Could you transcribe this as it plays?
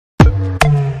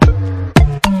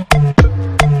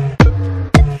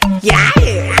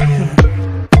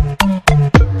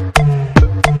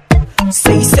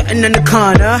sitting in the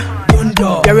corner.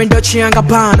 Wearing Dolce &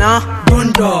 Gabbana.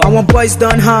 Our boys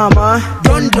done hammer.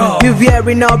 We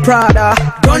wearing our Prada.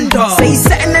 Say he's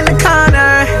sitting in the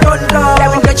corner.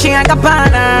 Wearing Dolce &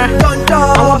 Gabbana.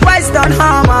 Our boys done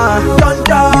hammer.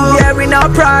 We wearing our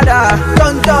Prada.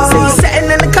 Say he's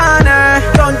sitting in the corner.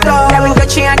 Wearing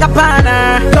Dolce & Gabbana.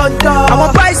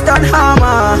 Our boys done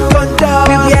hammer.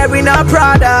 We wearing our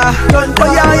Prada.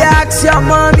 Oh yeah, ask your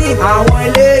mommy.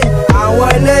 I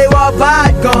want lay what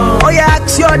bad gun. Oh yeah,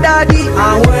 ask your daddy.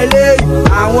 I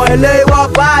want lay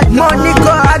what bad. Money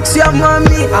go ask your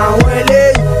mommy. I want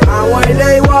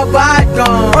lay what bad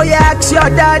gun. Oh yeah, ask your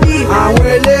daddy. I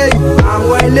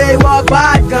want lay what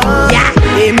bad gun. Yeah,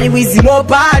 hey, me with more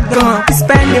bad gun. We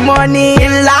spend the money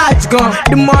in large gun.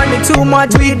 The money too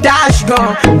much we dash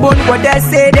gun. But what they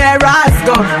say they ras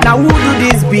gun. Now who do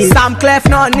this beat? Sam Clef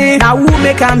nothing. Now who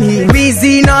make him here?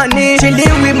 Weezy nothing.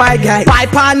 Chilling with my guy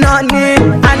Piper nothing.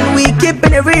 And we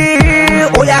keeping it real.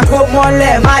 Oh yeah, come on,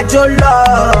 let my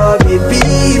jolo,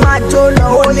 baby, my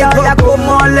jolo. Oh yeah, come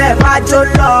on, let my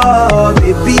jolo,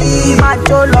 baby, my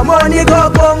jolo. Money go,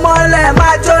 come on, let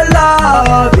my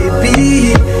jolo,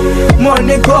 baby.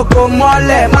 Money go, come on,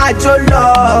 let my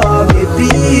jolo,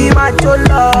 baby, my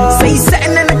jolo. Say he's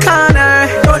sitting in the corner,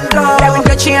 wearing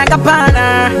Dolce &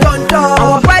 Gabbana.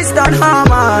 Our boys done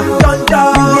hammer,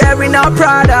 we wearing our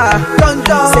Prada.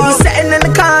 Say he's sitting in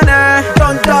the corner,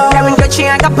 wearing Dolce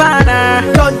 & Gabbana.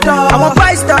 Our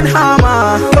boys done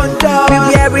hammer, we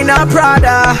wearing our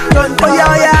Prada. Oh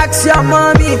yeah, ask your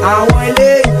mommy. I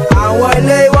want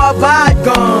lay what bad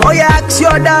gun. Oh yeah, ask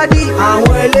your daddy. I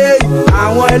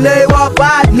want lay what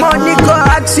bad. Money go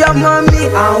ask your mommy.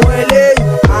 I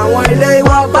want lay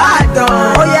what bad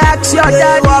gun. Oh yeah, ask your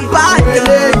daddy. What bad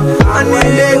gun. I want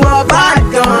lay what bad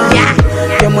gun.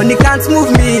 Yeah. Your money can't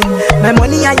move me. My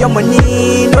money and your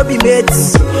money no be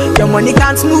mates. Your money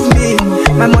can't move me.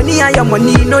 My money and your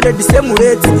money no they the same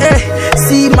weight.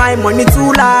 See my money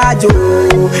too large,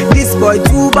 oh. This boy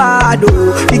too bad,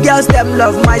 oh. The girls them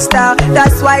love my style.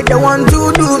 That's why they want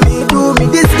to do me.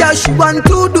 This girl she want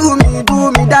to do me.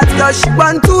 That girl she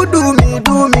want to do me.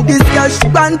 This girl she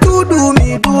want to do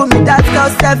me. That girl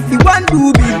Steffi want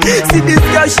to do me. See this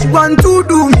girl she want to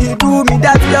do me.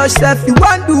 That girl Steffi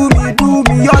want to do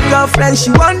me. Your girlfriend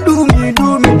she want do me.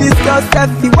 This girl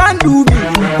Steffi want do me.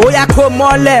 Oh yeah, come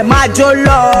on, let my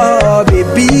jolo,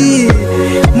 baby.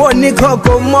 Money go,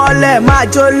 come on, let my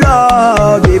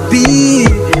jolo, baby.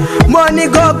 Money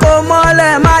go, come on,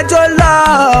 let my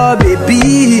jolo,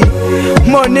 baby.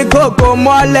 Money go, come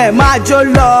on, let my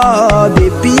jolo,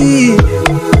 baby.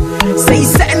 Say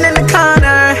he's sitting in the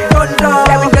corner,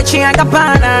 wearing Dolce &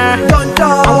 Gabbana.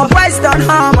 Our boys done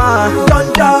hammer,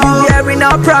 we wearing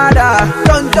our Prada.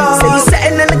 Say he's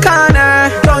sitting in the corner,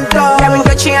 wearing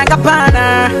Dolce &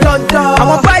 Gabbana.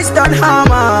 Our boys done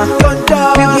hammer,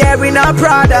 we wearing our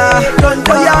Prada.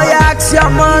 Oh yeah, ask your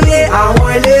mommy. I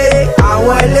want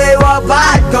lay what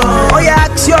bad gun. Oh yeah,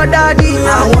 ask your daddy. I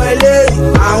want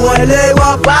lay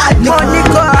what bad gun. Money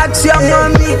go ask your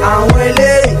mommy. I want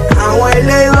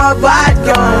lay what bad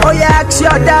gun. Oh yeah, ask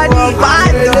your daddy.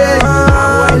 Bad gun.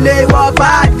 I want lay what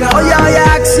bad gun. Oh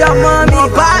yeah, ask your mommy.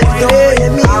 Bad gun.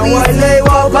 I want lay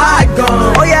what bad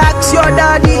gun. Oh yeah, ask your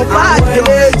daddy. Bad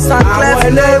gun. I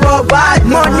want lay what bad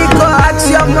gun. Money go ask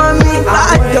your mommy.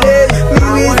 Bad gun.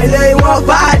 Me will lay what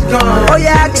bad gun. Oh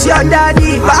yeah, ask your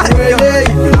daddy. Bad gun.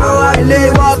 I want lay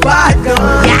what bad gun.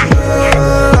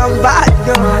 I'm bad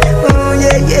gun.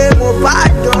 Yeah, more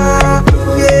bad gun.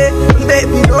 Yeah,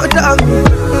 baby, don't tell me.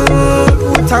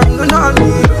 Put on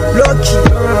me. Lucky.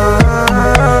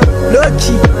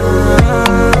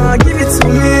 Give it to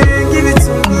me.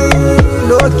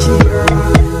 Lucky.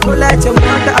 Don't let your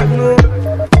mother know.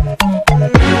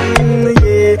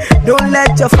 Yeah, don't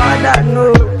let your father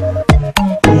know.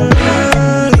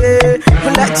 Yeah,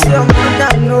 don't let your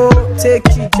mother know. Take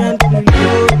it gently,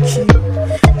 Lucky.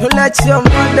 Don't let your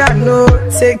mother know.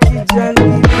 Take it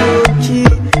gently.